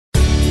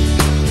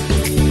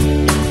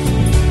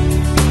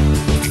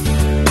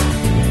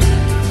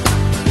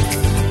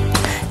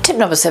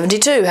number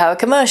 72, how a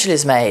commercial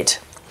is made.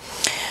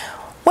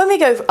 When we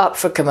go up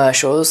for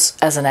commercials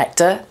as an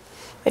actor,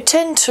 we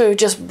tend to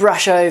just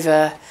brush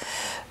over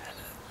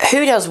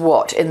who does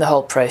what in the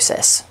whole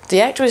process.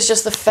 The actor is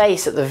just the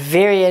face at the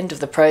very end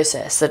of the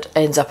process that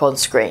ends up on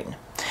screen.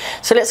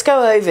 So let's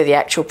go over the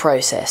actual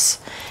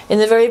process. In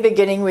the very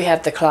beginning we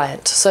have the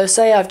client. So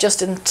say I've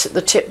just in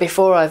the tip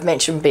before I've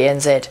mentioned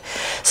BNZ.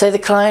 Say the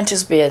client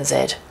is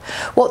BNZ.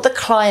 What the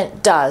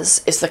client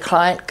does is the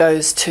client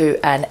goes to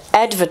an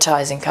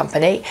advertising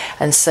company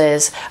and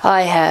says,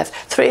 I have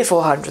 300,000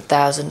 or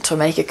 400,000 to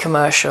make a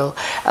commercial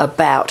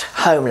about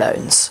home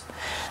loans.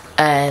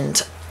 And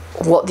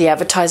what the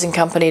advertising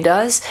company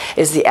does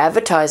is the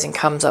advertising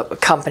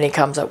company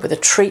comes up with a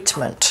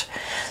treatment.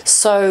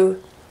 So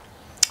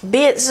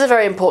this is a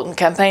very important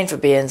campaign for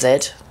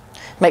BNZ.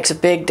 Makes a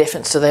big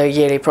difference to their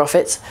yearly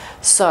profits.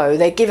 So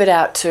they give it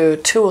out to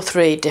 2 or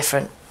 3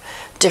 different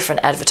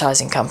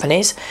advertising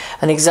companies.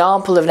 An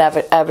example of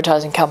an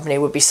advertising company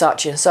would be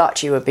Saatchi &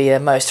 Saatchi would be the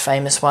most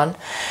famous one.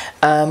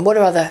 What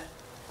are other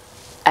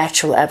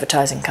actual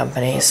advertising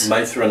companies?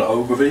 Mather and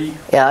Ogilvy.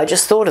 Yeah, I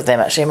just thought of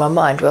them actually in my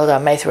mind. Well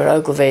done, Mather and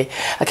Ogilvy.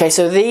 Okay,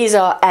 so these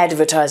are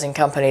advertising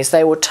companies.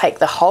 They will take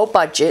the whole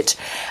budget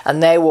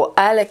and they will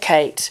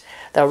allocate,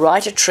 they'll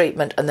write a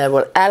treatment and they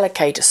will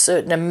allocate a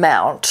certain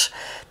amount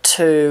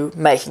to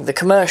making the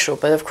commercial.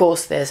 But of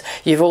course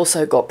you've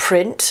also got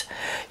print,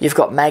 you've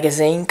got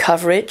magazine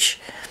coverage,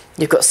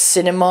 you've got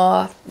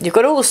cinema, you've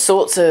got all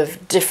sorts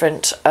of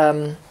different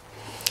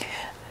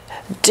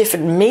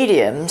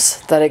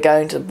mediums that are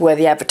going to where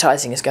the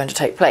advertising is going to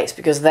take place,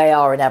 because they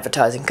are an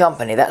advertising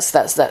company. That's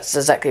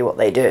exactly what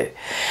they do.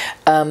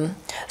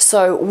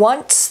 So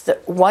once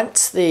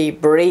the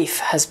brief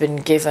has been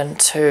given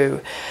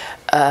to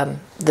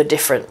the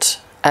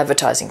different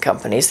advertising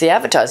companies, the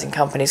advertising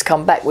companies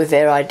come back with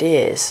their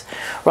ideas.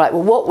 Right,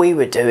 well what we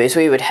would do is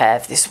we would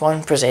have this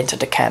one presenter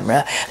to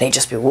camera and he'd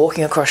just be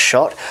walking across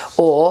shot,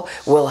 or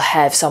we'll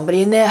have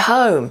somebody in their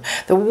home,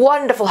 the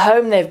wonderful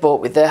home they've bought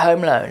with their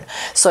home loan.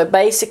 So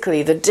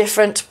basically there's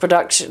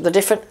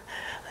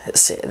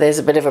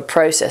a bit of a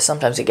process,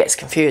 sometimes it gets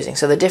confusing.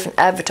 So the different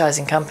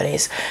advertising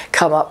companies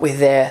come up with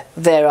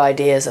their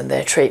ideas and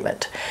their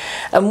treatment.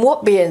 And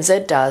what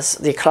BNZ does,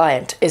 the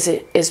client, is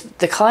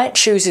the client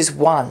chooses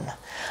one.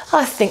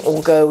 I think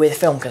we'll go with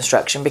Film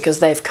Construction because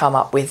they've come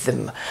up with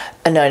them.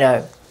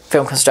 No,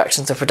 Film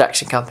Construction's a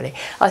production company.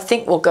 I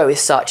think we'll go with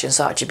Saatchi &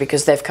 Saatchi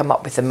because they've come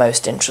up with the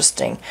most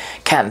interesting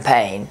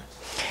campaign.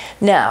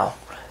 Now,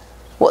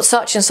 what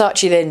Saatchi &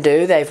 Saatchi then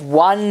do, they've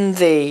won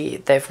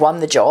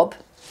the job.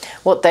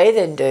 What they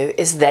then do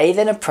is they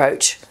then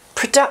approach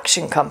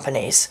production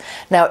companies.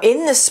 Now,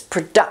 in this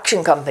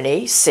production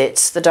company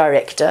sits the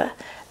director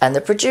and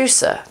the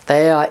producer.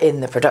 They are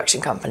in the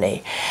production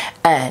company,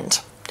 and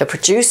the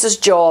producer's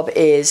job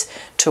is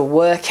to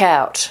work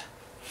out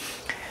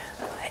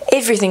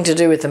everything to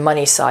do with the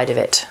money side of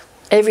it,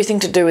 everything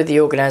to do with the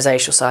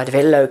organisational side of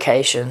it,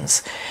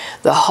 locations,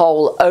 the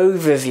whole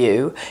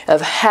overview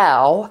of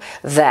how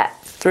that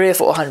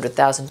 $300,000 or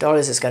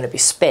 $400,000 is going to be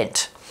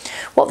spent.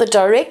 What the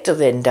director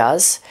then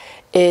does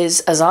is,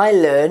 as I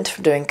learned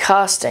from doing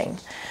casting,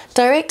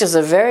 directors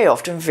are very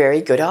often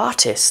very good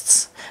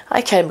artists.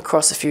 I came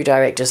across a few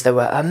directors that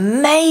were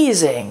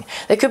amazing.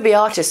 They could be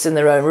artists in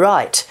their own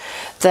right.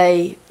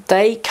 They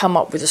come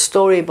up with a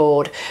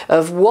storyboard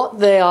of what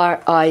their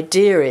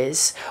idea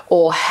is,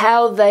 or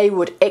how they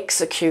would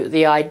execute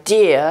the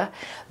idea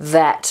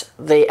that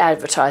the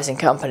advertising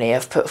company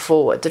have put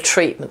forward, the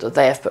treatment that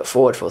they have put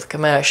forward for the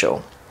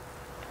commercial.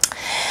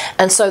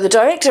 And so the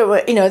director,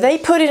 they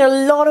put in a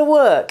lot of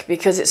work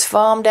because it's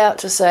farmed out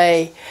to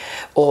say,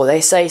 or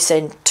they say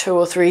send 2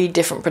 or 3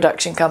 different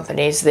production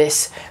companies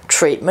this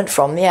treatment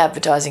from the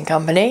advertising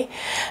company.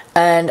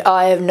 And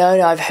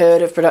I've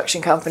heard of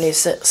production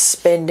companies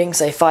spending,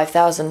 say,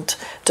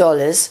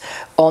 $5,000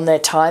 on their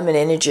time and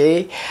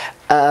energy,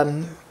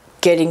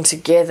 getting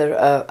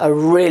together a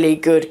really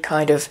good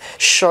kind of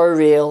show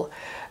reel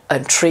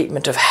and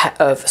treatment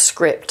of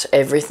script,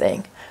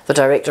 everything. The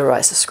director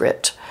writes a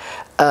script.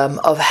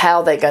 Of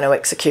how they're going to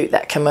execute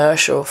that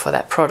commercial for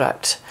that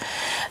product.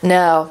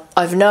 Now,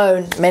 I've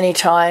known many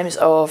times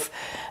of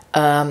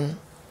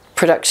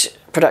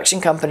production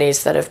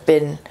companies that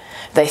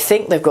they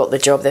think they've got the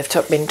job, they've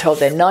been told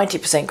they're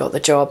 90% got the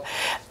job,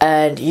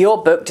 and you're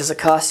booked as a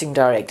casting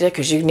director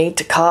because you need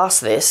to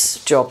cast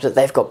this job that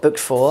they've got booked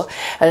for,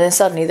 and then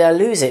suddenly they'll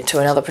lose it to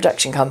another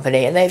production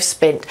company, and they've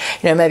spent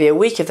maybe a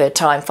week of their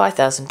time,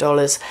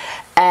 $5,000,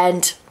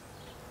 and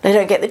they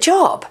don't get the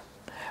job.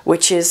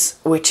 Which is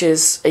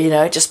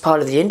just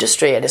part of the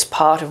industry, and it's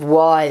part of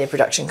why the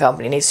production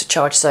company needs to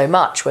charge so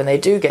much when they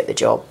do get the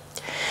job.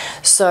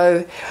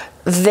 So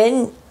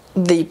then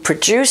the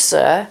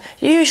producer,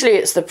 usually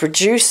it's the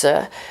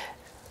producer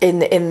in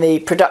the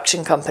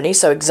production company.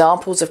 So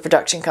examples of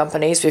production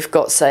companies, we've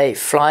got, say,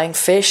 Flying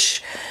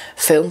Fish,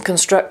 Film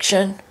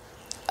Construction.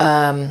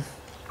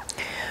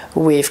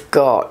 We've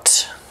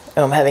got,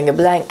 I'm having a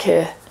blank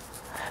here,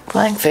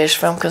 Flying Fish,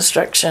 Film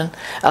Construction,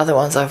 other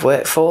ones I've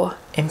worked for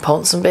in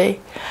Ponsonby.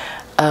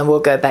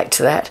 We'll go back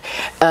to that.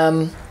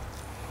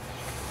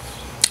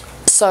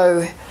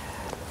 so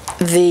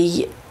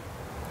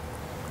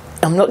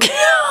I'm not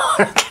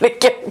going to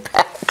get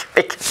back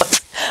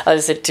because I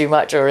said too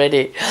much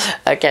already.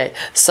 Okay,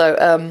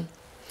 so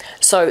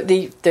so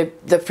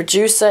the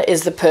producer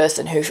is the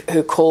person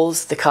who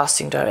calls the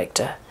casting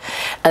director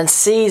and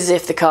sees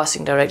if the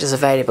casting director is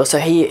available. So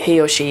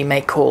he or she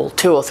may call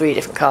 2 or 3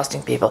 different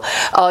casting people.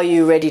 Are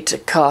you ready to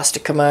cast a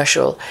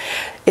commercial?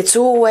 It's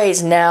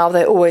always now,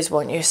 they always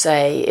want you,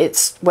 say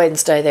it's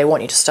Wednesday, they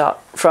want you to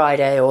start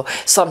Friday, or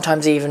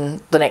sometimes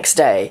even the next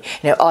day.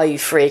 You know, are you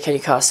free? Can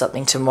you cast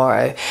something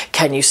tomorrow?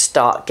 Can you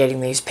start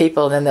getting these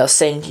people? And then they'll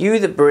send you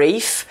the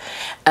brief,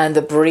 and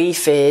the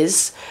brief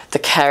is the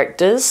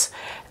characters,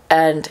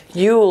 and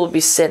you will be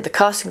sent, the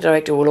casting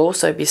director will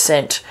also be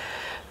sent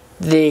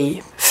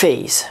the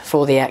fees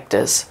for the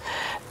actors.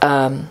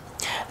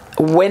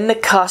 When the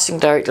casting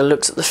director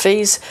looks at the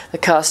fees, the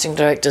casting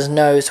director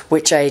knows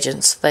which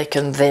agents they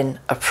can then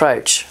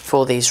approach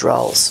for these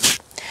roles.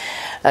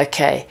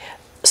 Okay,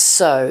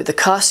 so the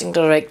casting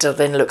director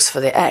then looks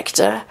for the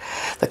actor.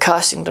 The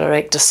casting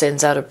director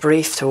sends out a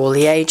brief to all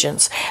the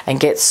agents and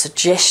gets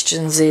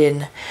suggestions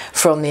in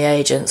from the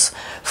agents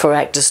for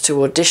actors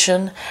to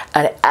audition.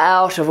 And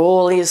out of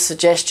all these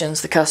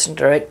suggestions, the casting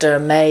director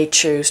may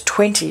choose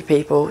 20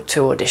 people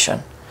to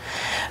audition.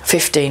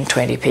 15,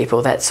 20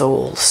 people, that's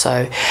all.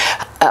 So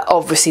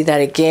obviously that,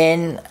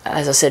 again,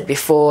 as I said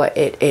before,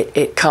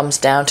 it comes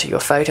down to your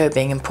photo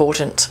being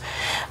important.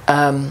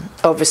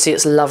 Obviously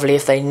it's lovely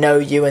if they know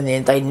you and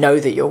they know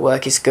that your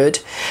work is good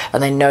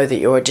and they know that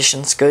your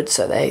audition's good,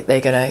 so they're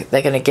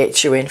gonna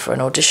get you in for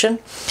an audition.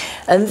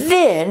 And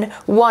then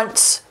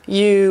once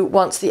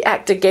the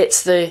actor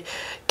gets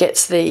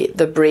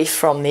the brief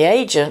from the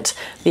agent,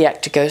 the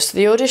actor goes to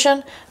the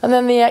audition and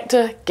then the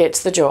actor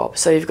gets the job.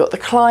 So you've got the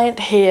client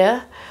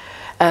here,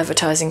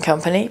 advertising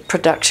company,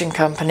 production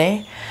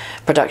company.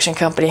 Production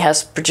company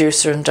has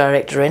producer and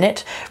director in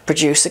it.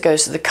 Producer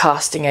goes to the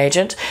casting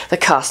agent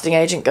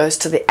goes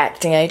to the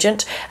acting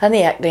agent, and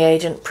the acting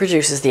agent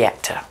produces the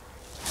actor.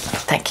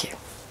 Thank you.